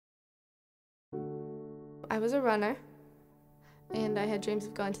I was a runner, and I had dreams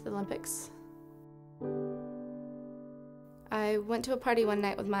of going to the Olympics. I went to a party one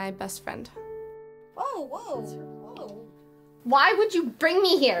night with my best friend. Whoa, whoa, whoa. Why would you bring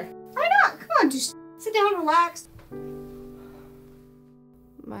me here? Why not? Come on, just sit down and relax.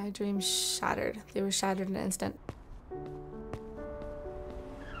 My dreams shattered. They were shattered in an instant.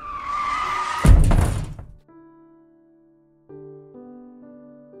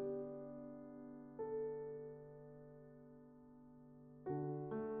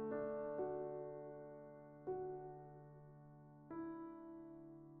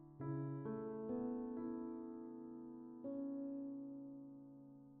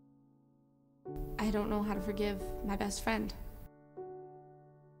 I don't know how to forgive my best friend.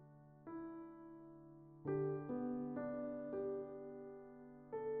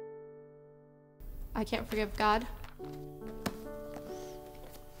 I can't forgive God.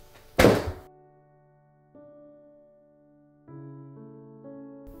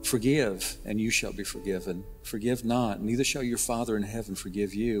 Forgive, and you shall be forgiven. Forgive not, neither shall your Father in heaven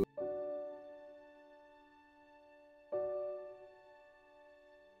forgive you.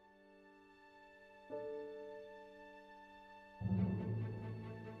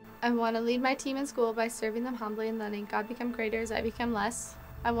 I want to lead my team in school by serving them humbly and letting God become greater as I become less.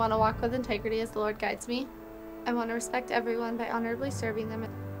 I want to walk with integrity as the Lord guides me. I want to respect everyone by honorably serving them.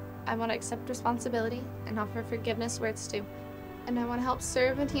 I want to accept responsibility and offer forgiveness where it's due. And I want to help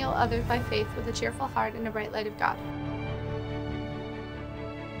serve and heal others by faith with a cheerful heart and a bright light of God.